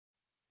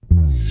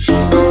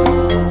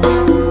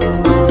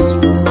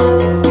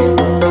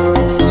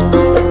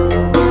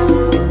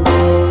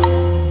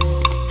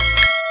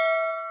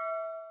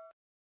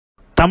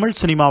தமிழ்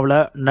சினிமாவில்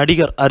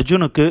நடிகர்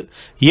அர்ஜுனுக்கு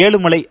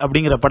ஏழுமலை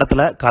அப்படிங்கிற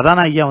படத்தில்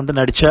கதாநாயகியாக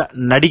நடித்த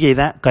நடிகை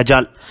தான்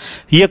கஜால்.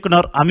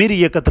 இயக்குனர் அமீர்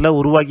இயக்கத்தில்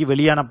உருவாகி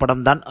வெளியான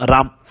படம் தான்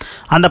ராம்.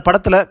 அந்த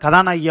படத்தில்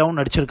கதாநாயகியாகவும்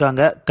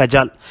நடிச்சிருக்காங்க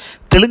கஜால்.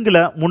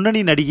 தெலுங்கில்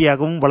முன்னணி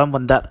நடிகையாகவும் வலம்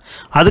வந்தார்.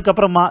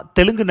 அதுக்கப்புறமா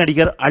தெலுங்கு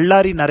நடிகர்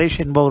அல்லாரி நரேஷ்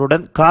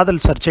என்பவருடன்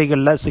காதல்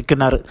சர்ச்சைகளில்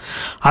சிக்கினார்.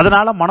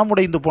 அதனால்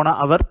மனமுடைந்து போன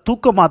அவர்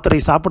தூக்க மாத்திரை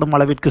சாப்பிடும்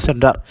அளவிற்கு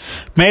சென்றார்.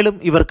 மேலும்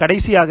இவர்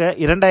கடைசியாக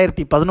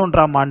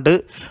 2011ஆம் ஆண்டு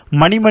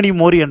மணிமணி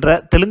மோர் என்ற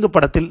தெலுங்கு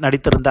படத்தில்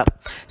நடித்திருந்தார்.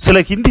 சில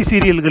ஹிந்தி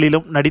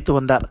சீரியல்களிலும் நடித்து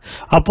வந்தார்.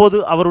 அப்போது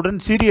அவருடன்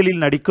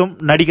சீரியலில் நடிக்கும்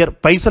நடிகர்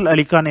பைசல்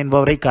அலிகான்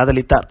என்பவரை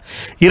காதலித்தார்.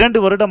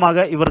 2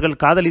 வருடமாக இவர்கள்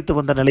காதலித்து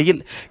வந்த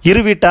நிலையில்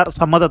இரு வீட்டார்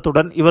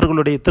சம்மதத்துடன்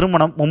இவர்களுடைய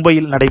திருமணம்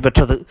மும்பையில்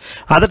நடைபெற்றது.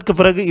 அதற்கு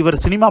பிறகு இவர்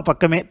சினிமா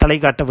பக்கமே தலை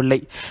காட்டவில்லை.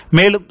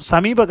 மேலும்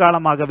சமீப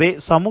காலமாகவே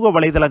சமூக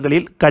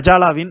வலைதளங்களில்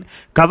கஜாலாவின்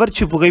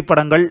கவர்ச்சி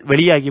புகைப்படங்கள்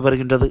வெளியாகி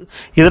வருகின்றது.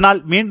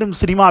 இதனால் மீண்டும்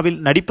சினிமாவில்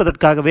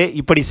நடிப்பதற்காகவே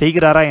இப்படி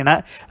செய்கிறாரா என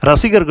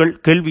ரசிகர்கள்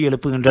கேள்வி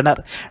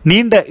எழுப்புகின்றனர்.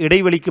 நீண்ட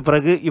இடைவெளிக்கு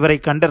பிறகு இவரை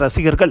கண்ட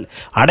ரசிகர்கள்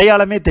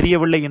அடையாளமே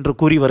தெரியவில்லை என்று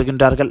கூறி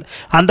வருகின்றார்கள்.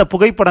 அந்த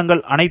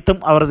புகைப்படங்கள்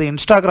அனைத்தும் அவரது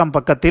இன்ஸ்டாகிராம்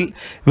பக்கத்தில்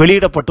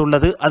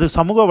வெளியிடப்பட்டுள்ளது. அது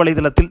சமூக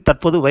வலைதளத்தில்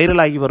தற்போது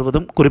வைரலாகி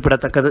வருவதும்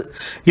குறிப்பிடத்தக்கது.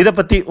 இதை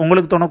பற்றி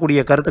உங்களுக்கு தோணக்கூடிய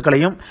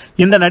கருத்துக்களையும்,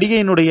 இந்த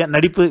நடிகையினுடைய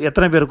நடிப்பு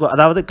எத்தனை பேருக்கு,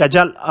 அதாவது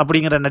கஜால்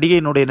அப்படிங்கிற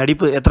நடிகையினுடைய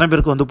நடிப்பு எத்தனை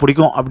பேருக்கு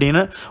பிடிக்கும்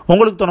அப்படின்னு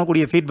உங்களுக்கு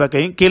தோணக்கூடிய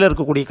ஃபீட்பேக்கையும் கீழே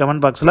இருக்கக்கூடிய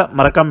கமெண்ட் பாக்ஸில்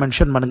மறக்காம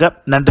மென்ஷன் பண்ணுங்க.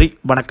 நன்றி,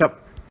 வணக்கம்.